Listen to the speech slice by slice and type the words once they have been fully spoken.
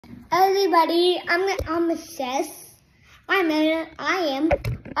Everybody, I'm a chef. I am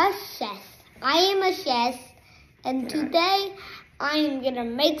a chef. I am a chef, and today I am gonna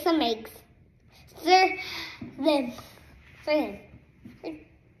make some eggs. Sir, then,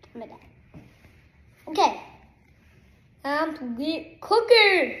 okay. Time to get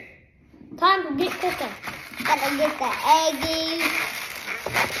cooking. Time to get cooking. Gotta get the eggies.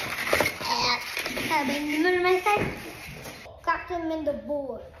 Have them in my side. Got them in the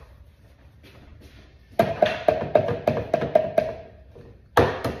bowl.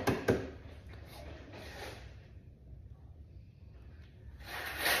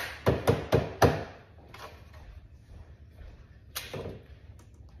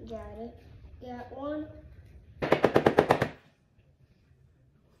 Got it. Got one.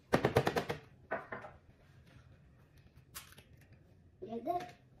 Get that.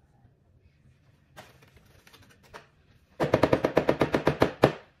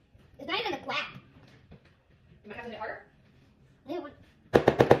 It's not even a quack. You might have to hit harder. Now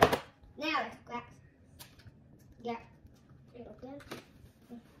it's quacks. Yeah.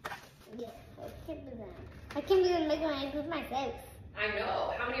 Yeah. I can't do that. I can't even make my eggs with my face. I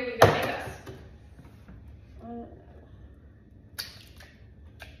know. How many are you going to make us?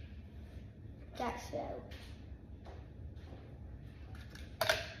 That's so.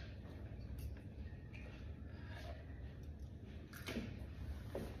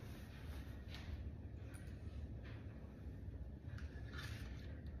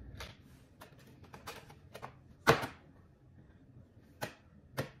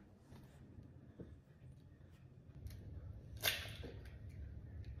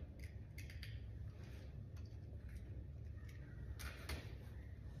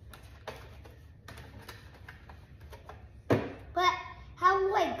 But how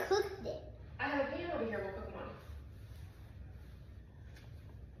do I cook it? I have a pan over here. We'll cook them on.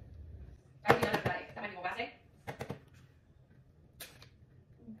 I think that's right. That might be one last egg.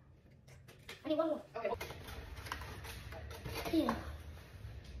 I need one more. Okay. Yeah.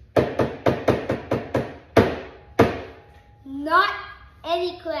 Not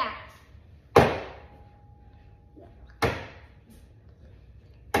any cracks.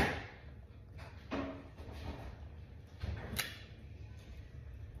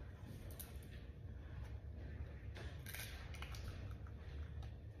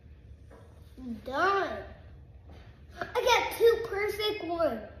 Done. I got 2 perfect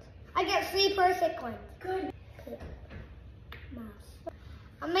ones. I got 3 perfect ones. Good.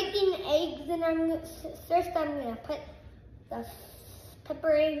 I'm making eggs, and first I'm gonna put the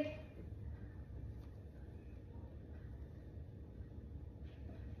pepper in.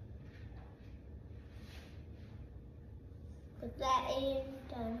 Put that in.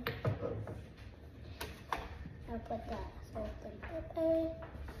 Done. I'll put that salt and pepper.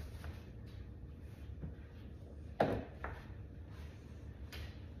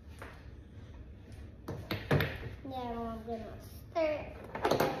 Now I'm gonna stir it.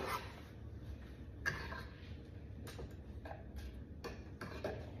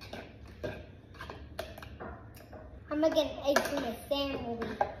 I'm making eggs in a family.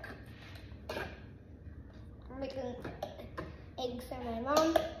 I'm making eggs for my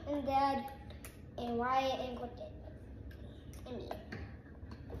mom and dad and Wyatt and Cricket and me.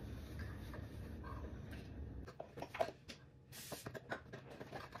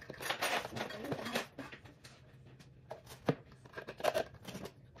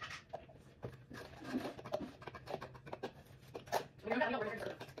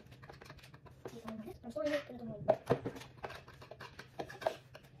 I'm sorry, it's gonna win.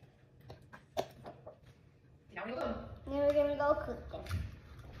 Now we go. Now we're gonna go cook them.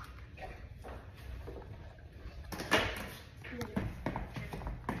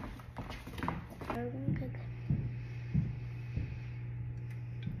 We're gonna cook.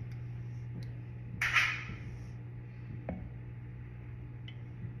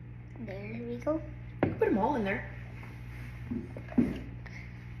 There we go. You can put them all in there.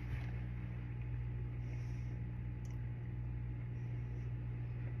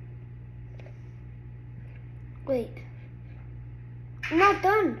 Wait. I'm not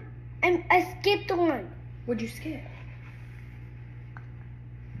done. I skipped one. What'd you skip?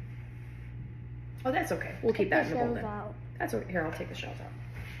 Oh, that's okay. We'll keep that in the bowl then. Out. That's okay. Here, I'll take the shells out.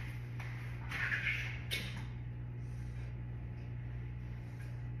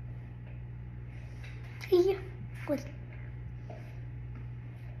 Yeah. Good.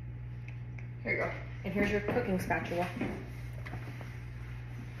 Here you go. And here's your cooking spatula.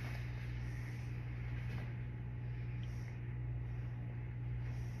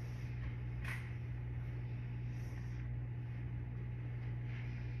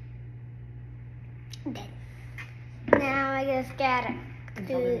 Okay. Now I just gotta And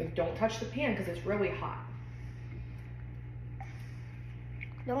tell them don't touch the pan because it's really hot.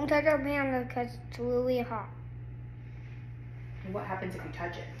 Don't touch our pan because it's really hot. And what happens if you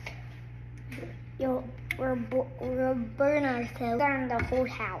touch it? We'll burn ourselves down the whole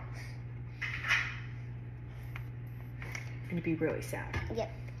house. And you'd be really sad.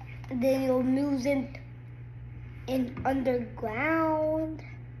 Yep. And then you'll lose it in underground.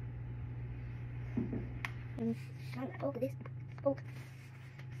 Oh, this. Oh.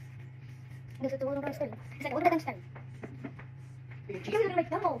 This is the one I'm studying. It's like, what am I studying? You're gonna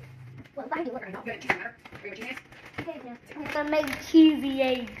double. Well, I do it. Are you cheese matter? Are you cheese? I'm gonna make cheesy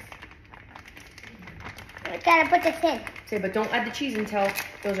eggs. I gotta put this in. Say, but don't add the cheese until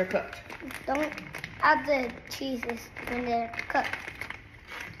those are cooked. Don't add the cheeses when they're cooked.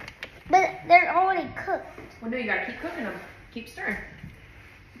 But they're already cooked. Well, no, you gotta keep cooking them. Keep stirring.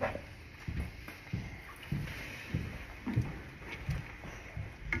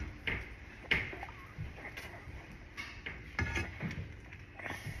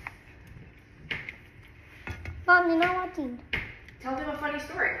 Mom, you're not watching. Tell them a funny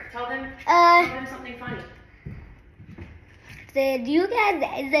story. Tell them something funny. Do you guys,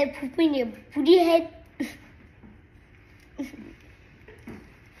 is that poop in your booty head?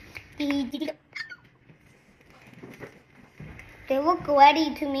 They look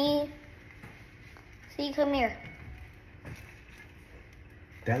ready to me. See, come here.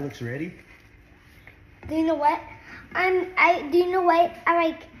 That looks ready. Do you know what? Do you know what?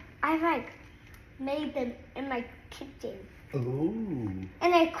 I made them in my kitchen. Ooh.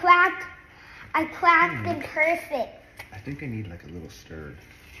 And I cracked them perfect. I think I need like a little stirred.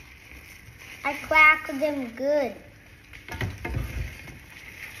 I cracked them good.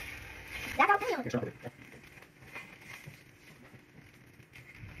 That's all I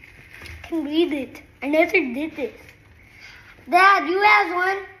can read it. I never did this. Dad, you have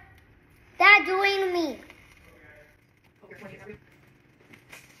one. Dad, join me.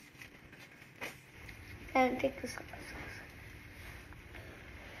 And take this off.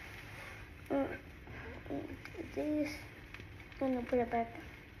 This. I'm gonna put it back.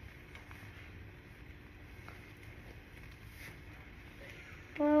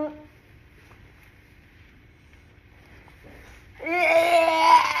 Well.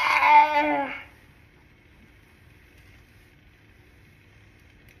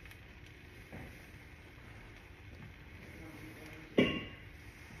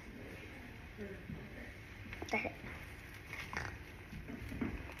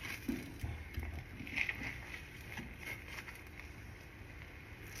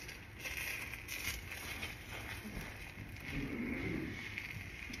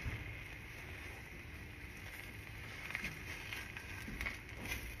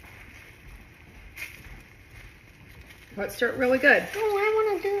 Let's stir it really good. Oh, I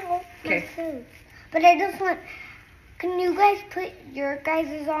want to do it all Okay. myself. But I just want. Can you guys put your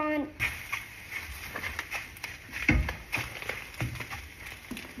guys's on?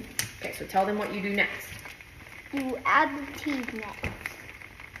 Okay, so tell them what you do next. You add the cheese next.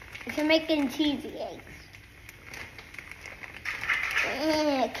 If you're making cheesy eggs.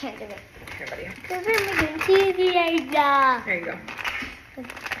 I can't do it. Here, buddy. Because we're making cheesy eggs. There you go.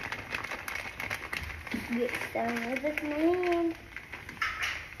 Get some of this man.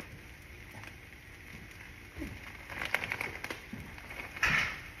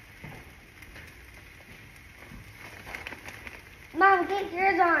 Mom, get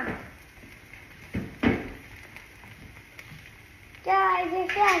yours on. Guys,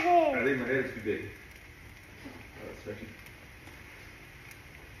 it's I seven. think my head is too big. That's right.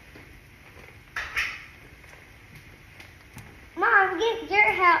 Mom, get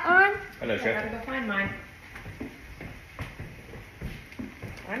your hat on. Hello, I gotta go find mine.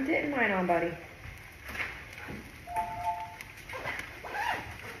 I'm getting mine on, buddy.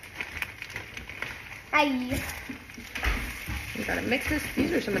 Aye. You gotta mix this.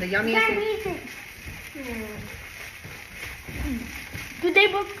 These are some of the Can yummiest. I eat it? Do they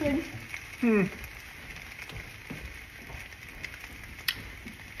look good?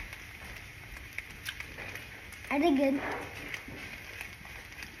 Are they good?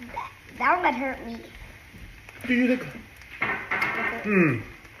 That one hurt me. Do you think?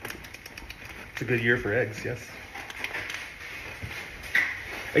 It's a good year for eggs, yes.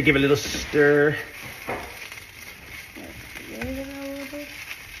 I give it a little stir.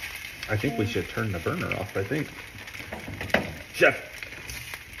 I think we should turn the burner off, I think. Chef,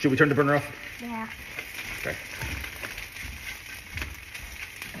 should we turn the burner off? Yeah. Okay.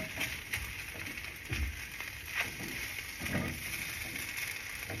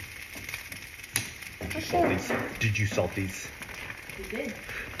 you salt these? Did you salt these? We did.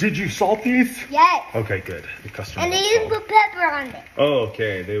 Did you salt these? Yes. Okay, good. The customer. And wants they even salt. put pepper on it. Oh,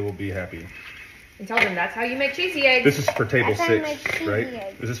 okay. They will be happy. And tell them that's how you make cheesy eggs. This is for table That's how I 6, make cheesy right?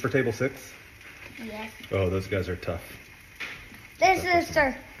 eggs. Is this for table 6? Yes. Oh, those guys are tough. This is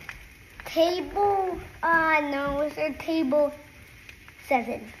our table. No, it's our table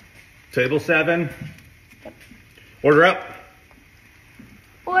 7. Table 7. Yep. Order up.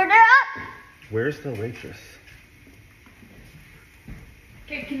 Order up. Where's the waitress?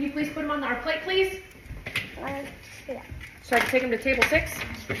 Okay, can you please put them on our plate, please? Yeah. So I can take them to table 6?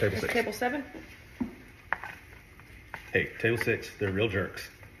 It's for table 6. Table 7? Hey, table 6. They're real jerks.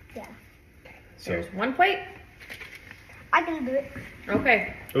 Yeah. So. There's one plate. I can do it.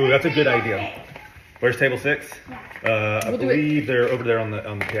 Okay. Ooh, that's a good idea. Where's table 6? I We'll do it. believe they're over there on the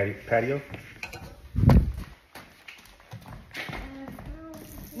patio.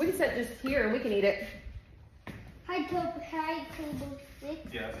 We can set just here and we can eat it. Hi, table 6.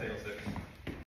 Yeah, that's table 6.